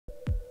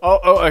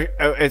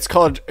It's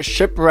called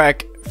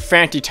ShipWreck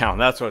ShantyTown.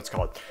 That's what it's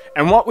called.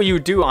 And what will you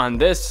do on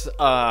this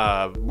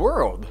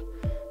world,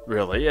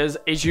 really,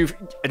 is you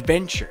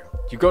adventure.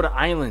 You go to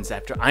islands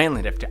after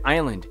island after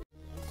island.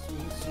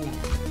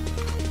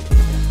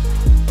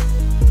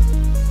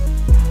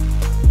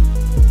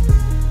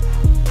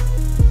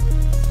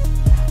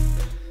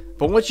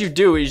 But what you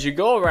do is you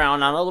go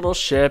around on a little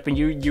ship and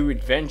you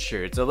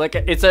adventure.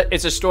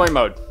 It's a story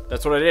mode.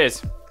 That's what it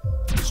is.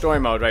 Story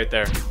mode right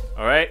there.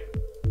 All right.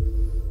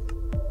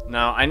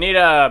 Now I need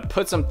to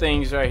put some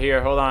things right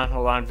here. Hold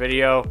on,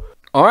 video.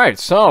 All right,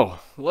 so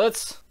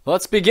let's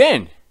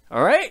begin.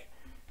 All right.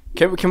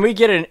 Can we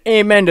get an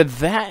amen to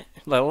that?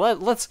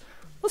 Let's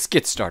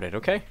get started,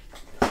 okay?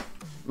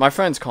 My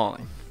friend's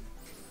calling.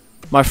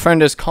 My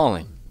friend is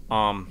calling.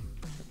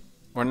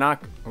 We're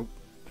not.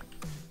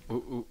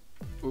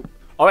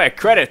 All right,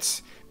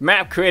 credits.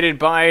 Map created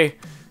by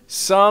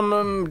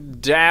some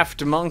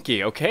daft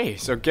monkey. Okay,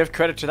 so give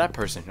credit to that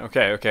person.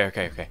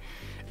 Okay.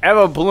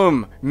 Eva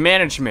Bloom,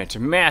 management.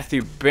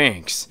 Matthew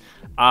Banks.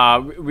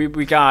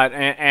 We got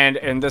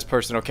and this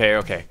person.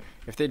 Okay.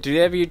 Do they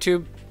have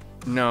YouTube?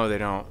 No, they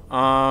don't.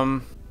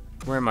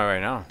 Where am I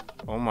right now?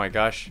 Oh my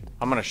gosh,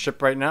 I'm on a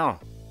ship right now.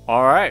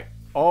 All right.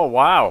 Oh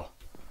wow.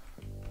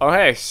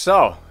 Okay,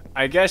 so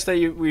I guess that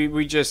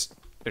we just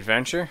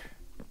adventure.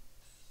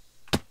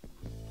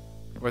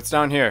 What's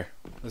down here?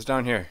 What's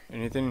down here?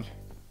 Anything?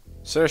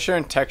 Searcher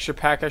and texture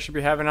pack I should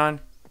be having on?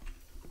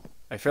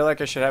 I feel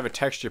like I should have a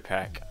texture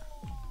pack,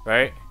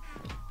 right?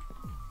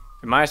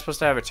 Am I supposed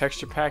to have a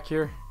texture pack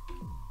here?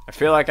 I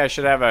feel like I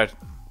should have a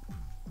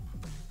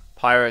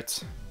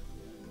pirates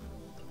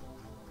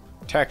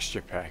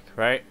texture pack,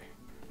 right?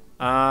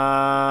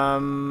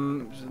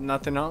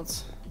 Nothing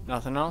else?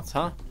 Nothing else,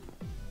 huh?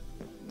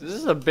 This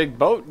is a big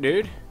boat,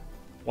 dude.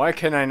 Why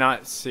can I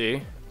not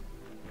see?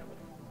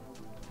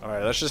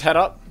 Alright, let's just head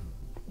up.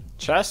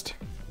 Chest.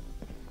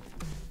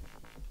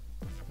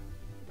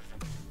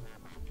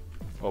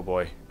 Oh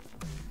boy.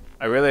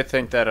 I really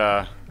think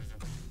that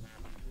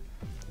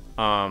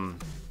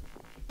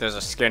there's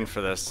a skin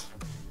for this.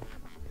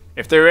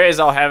 If there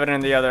is, I'll have it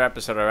in the other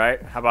episode, alright?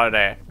 How about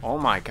that? Oh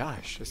my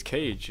gosh, this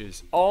cage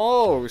is...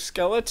 Oh,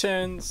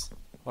 skeletons!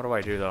 What do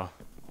I do though?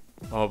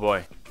 Oh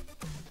boy.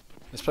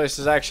 This place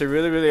is actually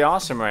really, really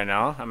awesome right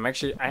now.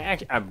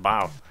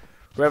 Wow.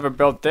 Whoever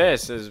built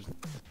this has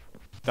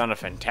done a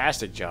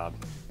fantastic job,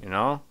 you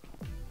know?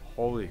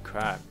 Holy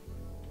crap.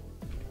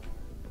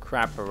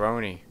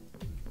 Crapperoni.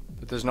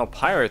 But there's no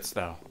pirates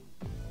though.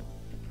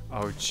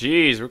 Oh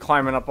jeez, we're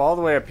climbing up all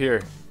the way up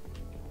here.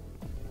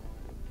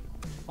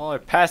 Oh,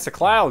 past the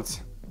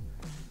clouds.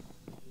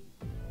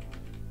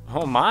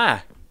 Oh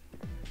my.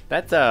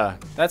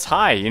 That's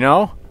high, you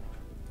know?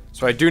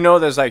 So I do know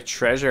there's like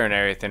treasure and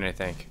everything, I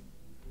think.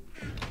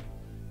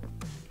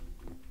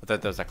 I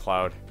thought there was a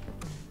cloud.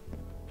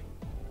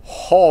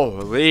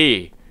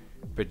 Holy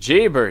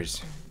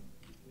bejeebers.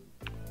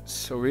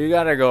 So we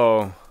gotta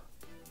go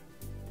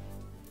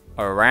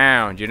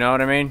around, you know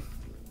what I mean?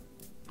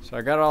 So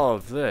I got all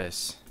of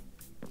this.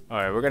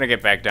 Alright, we're gonna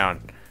get back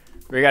down.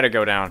 We gotta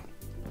go down.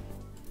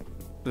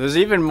 There's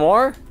even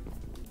more?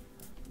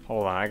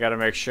 Hold on, I gotta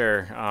make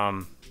sure.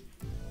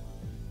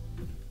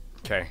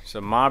 Okay,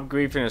 so mob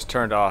griefing is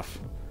turned off.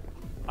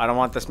 I don't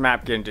want this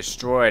map getting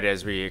destroyed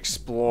as we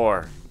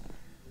explore.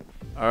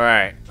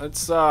 Alright,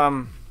 let's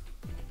where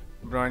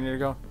do I need to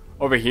go?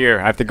 Over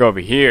here. I have to go over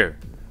here.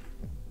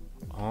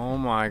 Oh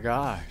my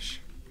gosh.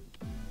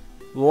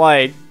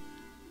 Like,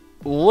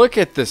 look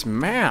at this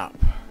map.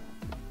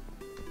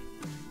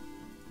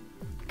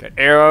 Got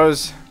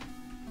arrows.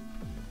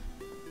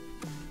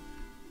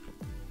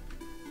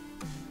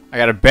 I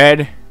got a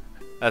bed.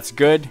 That's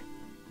good.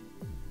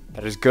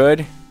 That is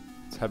good.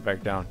 Let's head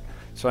back down.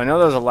 So I know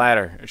there's a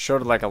ladder. It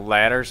showed like a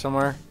ladder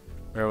somewhere.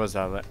 Where was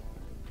that?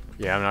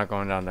 Yeah, I'm not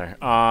going down there.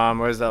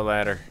 Where's that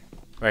ladder?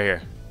 Right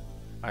here.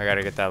 I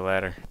gotta get that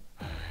ladder.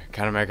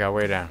 Gotta make our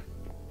way down.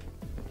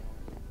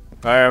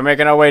 Alright, we're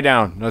making our way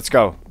down. Let's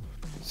go.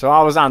 So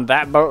I was on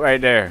that boat right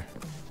there.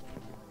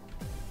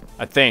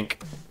 I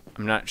think.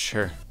 I'm not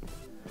sure.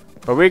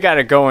 But we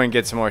gotta go and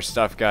get some more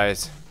stuff,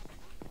 guys.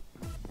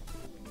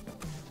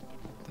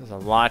 There's a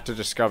lot to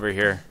discover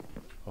here.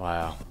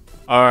 Wow.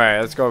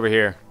 Alright, let's go over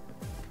here.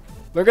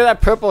 Look at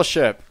that purple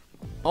ship.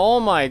 Oh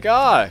my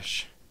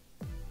gosh.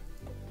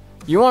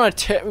 You wanna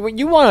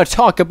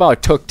talk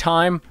about took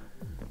time?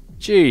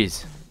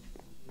 Jeez.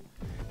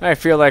 I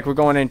feel like we're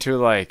going into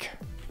like...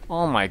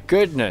 Oh my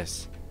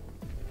goodness.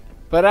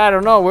 But I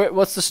don't know.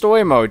 What's the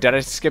story mode? Did I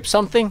skip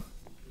something?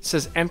 It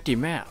says empty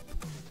map.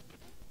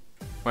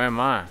 Where am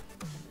I?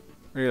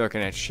 What are you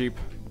looking at? Sheep.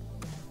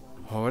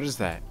 Oh, what is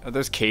that? Are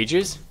those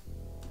cages?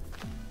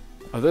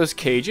 Are those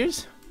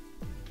cages?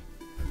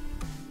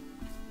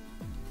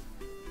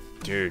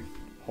 Dude.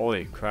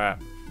 Holy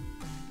crap.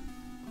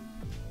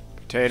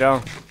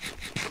 Potato.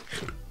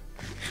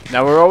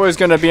 Now we're always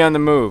going to be on the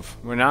move.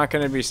 We're not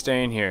going to be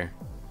staying here.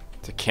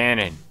 It's a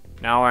cannon.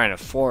 Now we're in a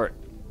fort.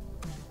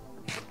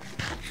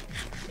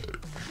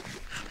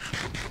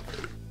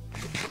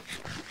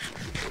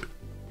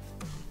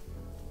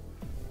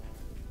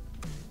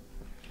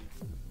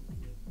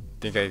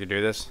 Think I can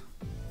do this?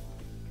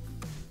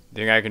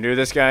 Think I can do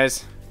this,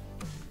 guys?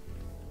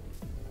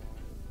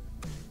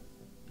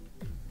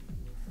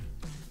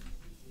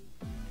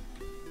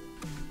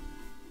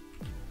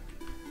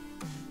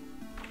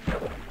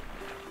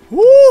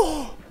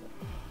 Woo!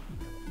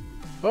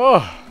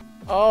 Oh,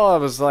 I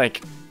was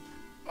like,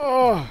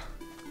 oh,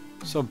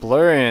 so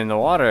blurry in the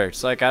water.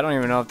 It's like I don't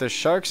even know if there's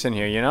sharks in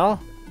here, you know?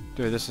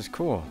 Dude, this is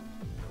cool.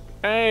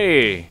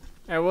 Hey,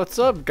 what's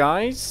up,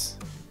 guys?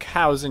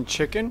 Cows and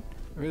chicken.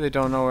 I really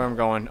don't know where I'm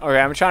going. Okay,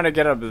 I'm trying to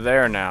get up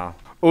there now.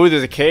 Oh,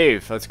 there's a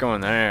cave. Let's go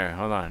in there.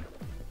 Hold on.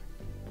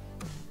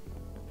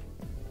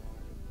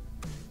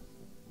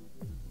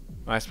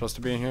 Am I supposed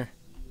to be in here?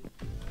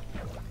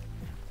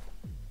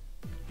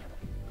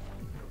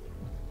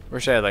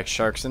 Wish I had like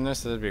sharks in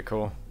this. That'd be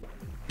cool.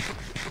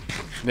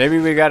 Maybe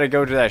we gotta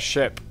go to that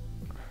ship.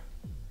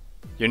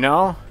 You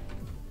know?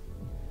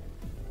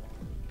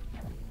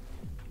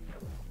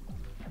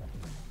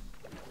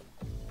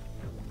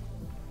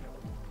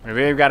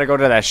 Maybe we gotta go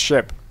to that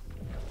ship.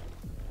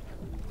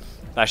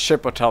 That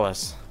ship will tell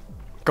us.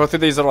 Go through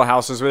these little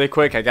houses really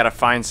quick. I gotta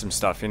find some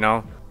stuff, you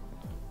know?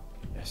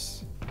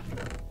 Yes.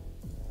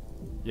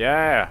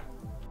 Yeah.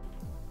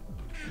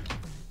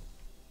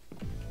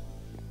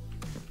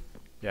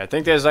 Yeah, I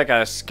think there's like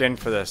a skin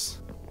for this.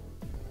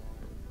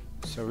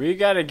 So we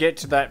gotta get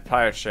to that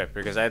pirate ship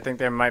because I think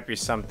there might be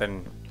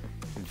something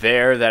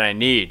there that I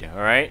need,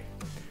 alright?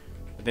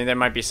 I think there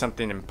might be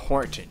something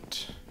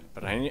important.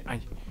 But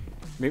I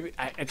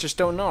just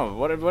don't know.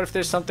 What if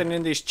there's something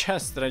in these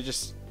chests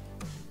that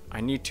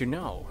I need to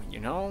know, you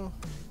know?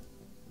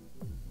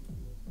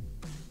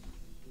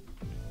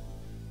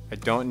 I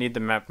don't need the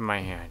map in my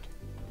hand.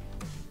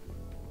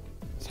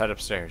 Let's head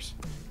upstairs.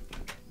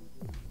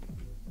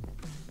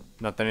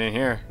 Nothing in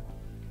here.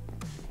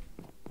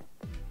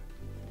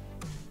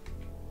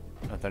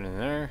 Nothing in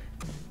there.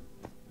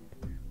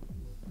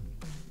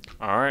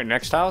 Alright,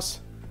 next house.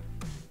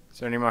 Is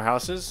there any more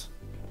houses?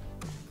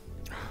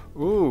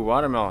 Ooh,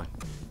 watermelon.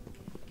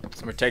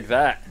 So I'm gonna take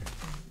that.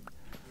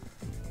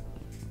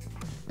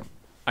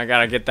 I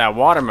gotta get that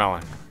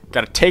watermelon.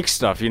 Gotta take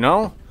stuff, you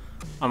know?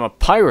 I'm a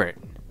pirate.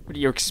 What do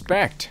you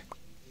expect?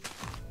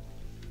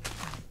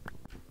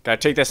 Gotta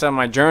take this on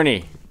my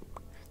journey.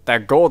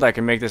 That gold, I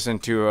can make this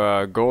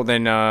into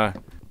golden,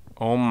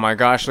 oh my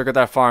gosh, look at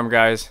that farm,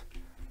 guys.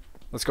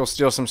 Let's go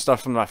steal some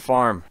stuff from that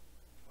farm.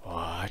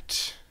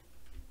 What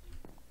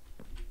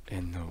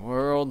in the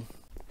world?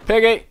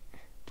 Piggy!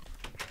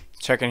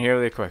 Check in here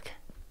really quick.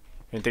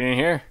 Anything in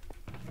here?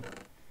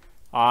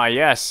 Ah,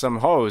 yes, some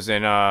hose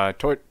and,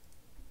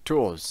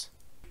 tools.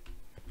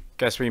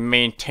 Guess we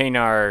maintain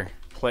our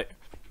plate.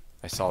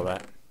 I saw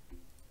that.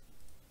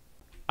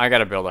 I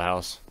gotta build a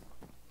house.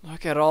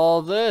 Look at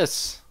all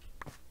this.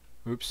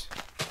 Oops.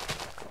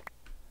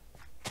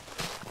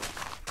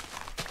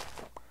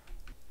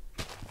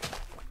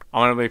 I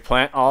want to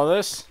plant all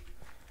this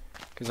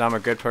because I'm a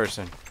good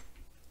person.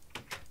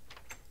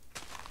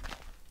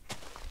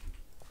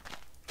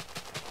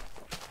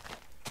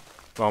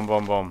 Boom,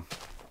 boom, boom.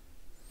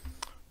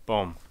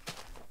 Boom.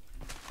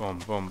 Boom,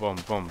 boom, boom,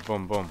 boom,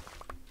 boom, boom.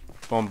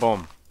 Boom,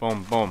 boom,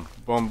 boom, boom,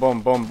 boom,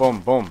 boom, boom,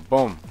 boom, boom,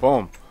 boom,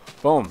 boom,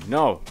 boom.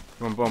 No.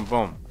 Boom, boom,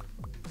 boom.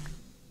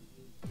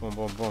 Boom,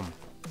 boom, boom.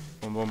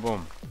 Boom, boom,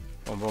 boom.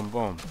 Boom, boom,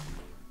 boom.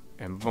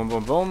 And boom,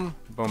 boom, boom.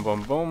 Boom,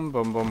 boom, boom.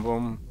 Boom, boom,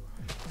 boom.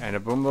 And a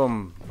boom,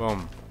 boom,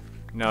 boom.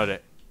 Nailed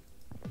it.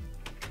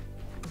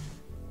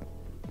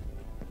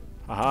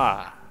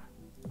 Aha.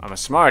 I'm a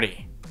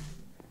smarty.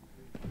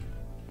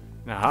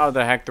 Now how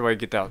the heck do I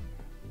get out?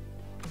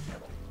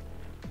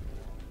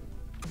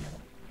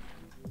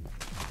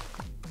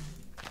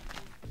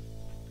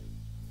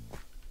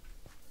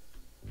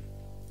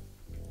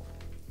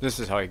 This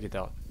is how I get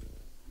out.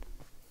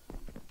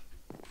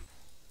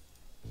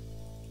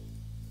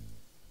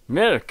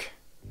 Milk!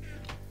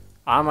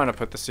 I'm gonna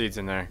put the seeds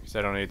in there because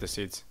I don't need the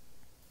seeds.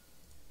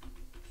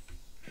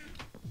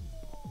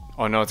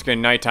 Oh no, it's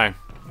getting nighttime.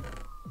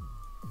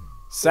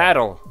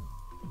 Saddle!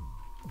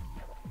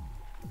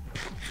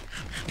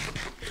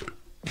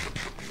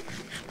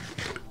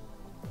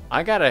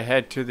 I gotta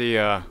head to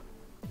the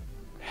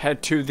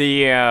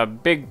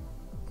big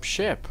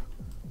ship.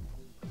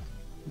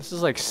 This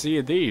is like Sea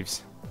of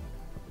Thieves.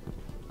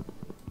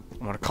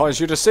 I'm gonna cause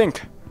you to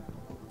sink.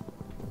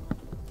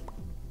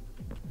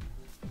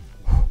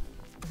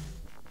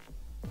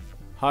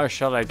 How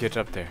shall I get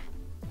up there?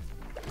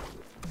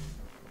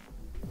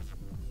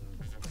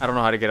 I don't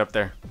know how to get up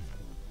there.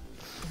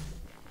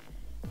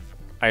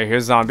 I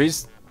hear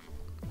zombies.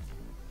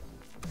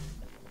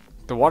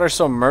 The water's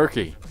so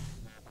murky.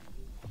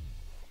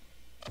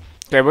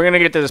 Okay, we're gonna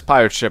get to this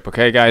pirate ship,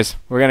 okay, guys?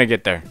 We're gonna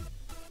get there.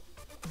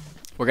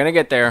 We're gonna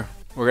get there.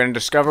 We're gonna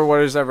discover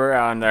what is ever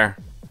on there.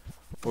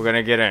 We're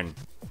gonna get in.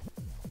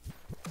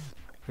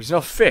 There's no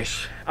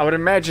fish. I would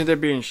imagine there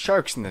being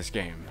sharks in this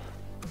game.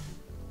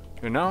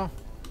 You know?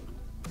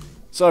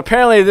 So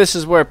apparently this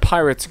is where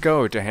pirates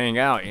go to hang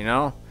out, you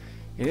know?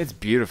 And it's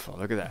beautiful.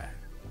 Look at that.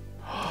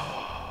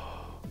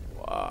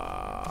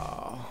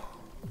 Wow.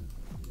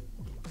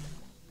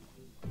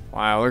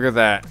 Wow, look at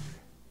that.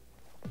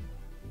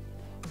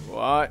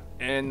 What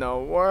in the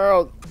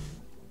world?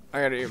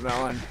 I gotta eat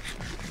melon.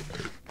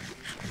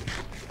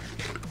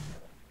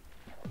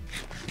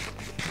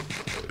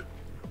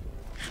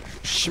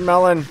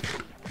 Schmelon.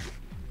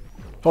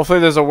 Hopefully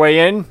there's a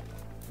way in.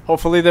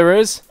 Hopefully there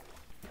is.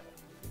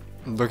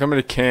 Look how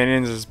many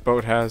canyons this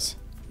boat has.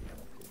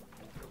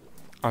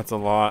 That's a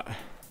lot.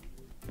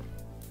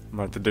 I'm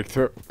gonna have to dig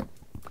through.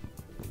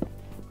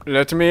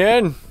 Let me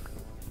in.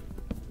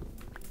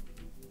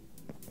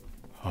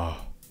 Oh,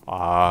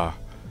 I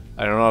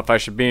don't know if I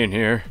should be in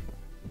here.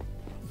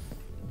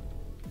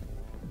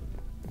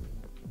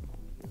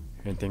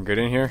 Anything good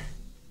in here?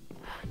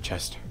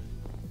 Chest.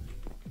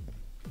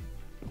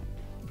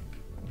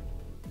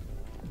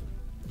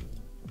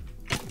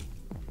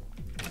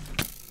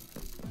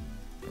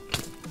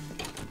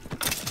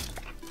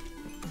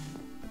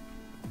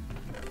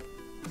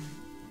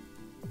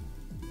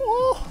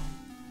 Oh.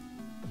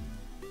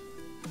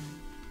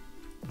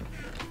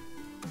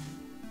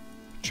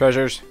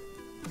 Treasures.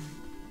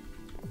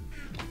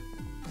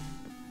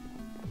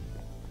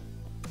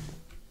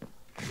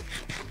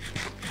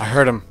 I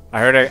heard him.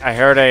 I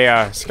heard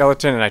a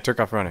skeleton and I took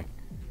off running.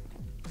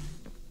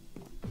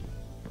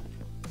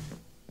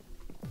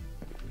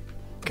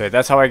 Okay,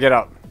 that's how I get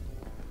up.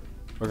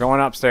 We're going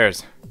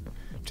upstairs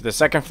to the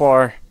second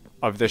floor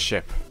of the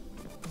ship.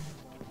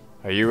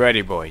 Are you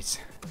ready, boys?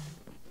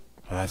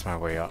 Oh, that's my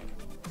way up.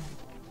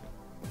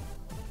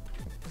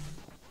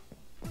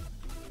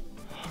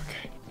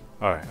 Okay.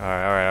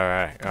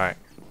 Alright.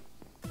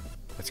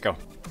 Let's go.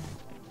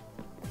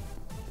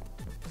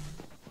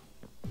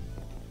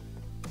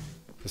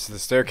 This is the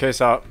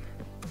staircase up.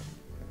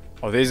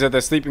 Oh, these are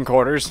the sleeping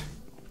quarters.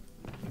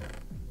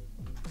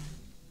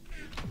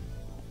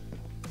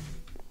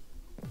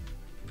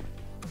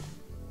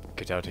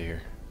 Get out of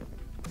here.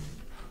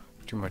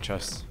 Too much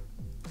chests.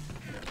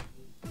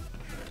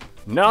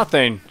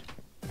 Nothing.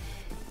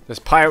 This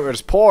pirate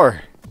was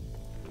poor.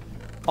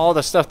 All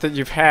the stuff that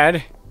you've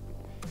had,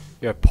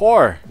 you're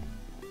poor.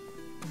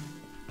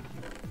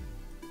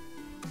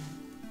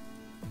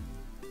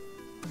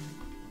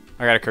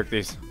 I gotta cook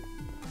these.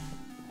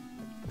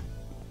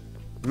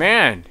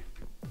 Man.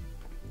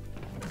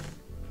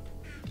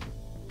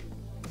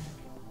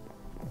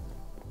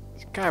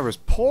 This guy was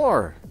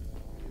poor.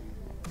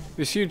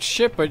 This huge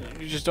ship,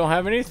 but you just don't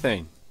have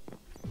anything.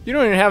 You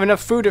don't even have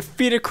enough food to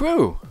feed a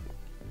crew.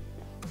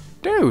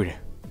 Dude.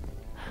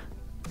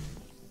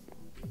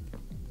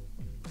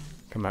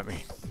 Come at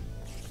me.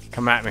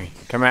 Come at me.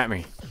 Come at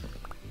me.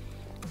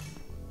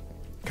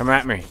 Come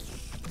at me.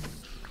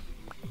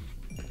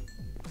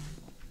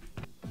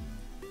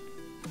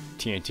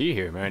 TNT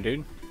here, man,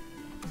 dude.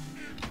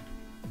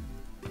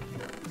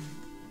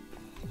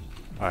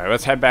 Alright,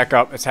 let's head back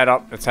up. Let's head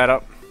up. Let's head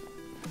up.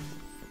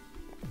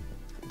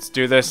 Let's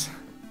do this.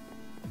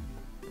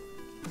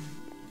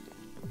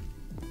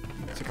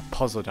 It's like a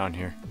puzzle down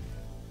here.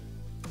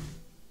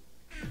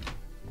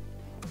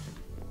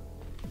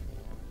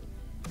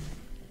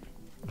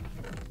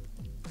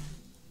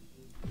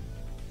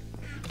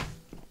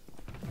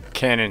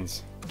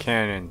 Cannons.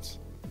 Cannons.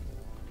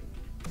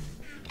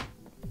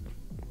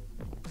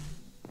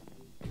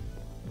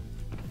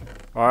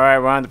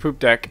 Alright, we're on the poop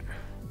deck.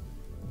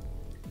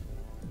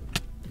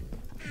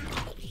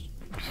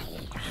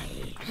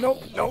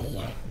 Nope, nope.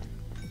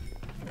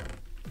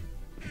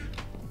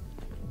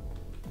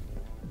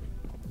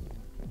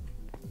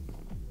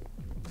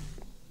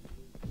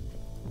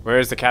 Where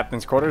is the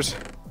captain's quarters?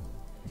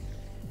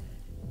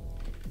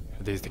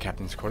 Are these the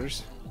captain's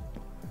quarters?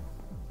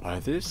 Are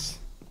this?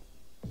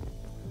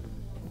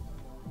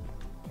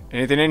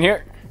 Anything in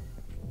here?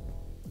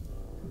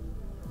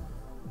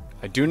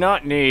 I do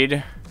not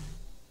need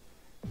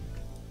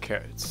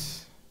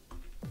carrots.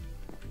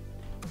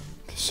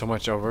 There's so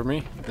much over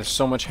me. There's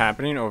so much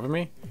happening over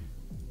me.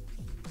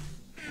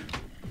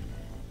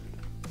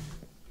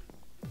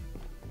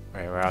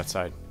 Alright, we're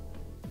outside.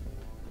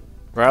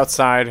 We're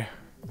outside.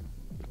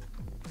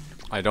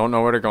 I don't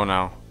know where to go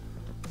now.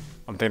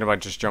 I'm thinking about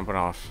just jumping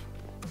off.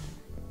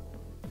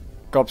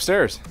 Go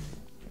upstairs.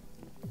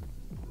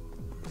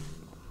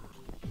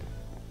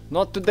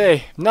 Not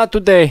today. Not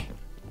today.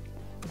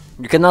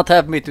 You cannot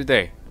have me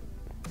today.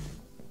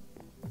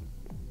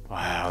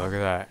 Wow, look at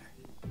that.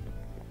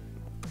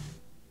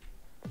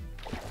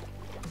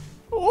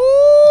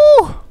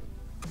 Ooh!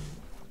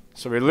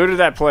 So we looted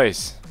that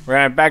place. We're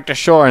going back to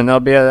shore and that'll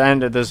be at the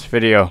end of this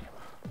video.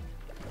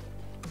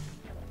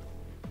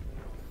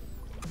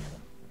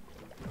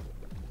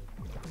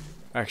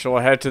 Actually,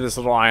 we'll head to this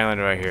little island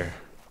right here.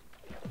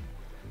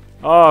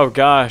 Oh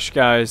gosh,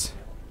 guys.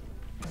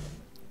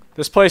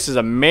 This place is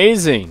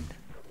amazing.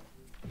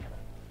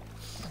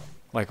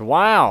 Like,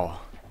 wow.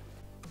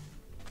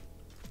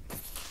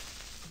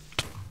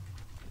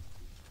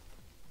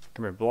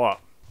 Come here, blow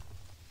up.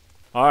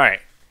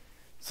 Alright.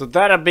 So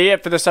that'll be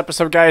it for this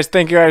episode, guys.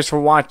 Thank you guys for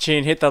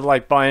watching. Hit that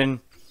like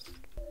button.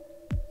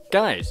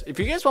 Guys, if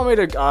you guys want me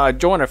to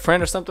join a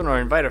friend or something, or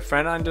invite a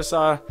friend on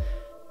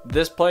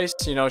this place,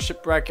 you know,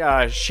 ShipWreck,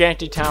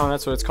 ShantyTown,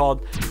 that's what it's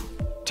called.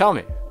 Tell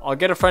me. I'll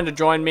get a friend to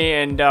join me,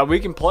 and we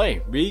can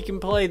play. We can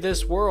play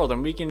this world,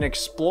 and we can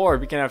explore.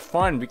 We can have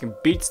fun. We can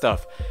beat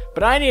stuff.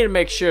 But I need to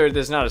make sure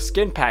there's not a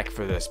skin pack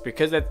for this,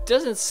 because that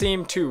doesn't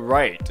seem too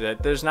right.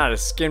 That there's not a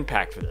skin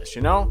pack for this,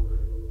 you know?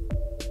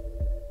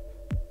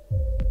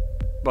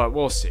 But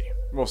we'll see.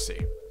 We'll see.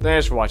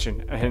 Thanks for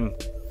watching, and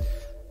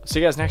I'll see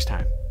you guys next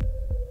time.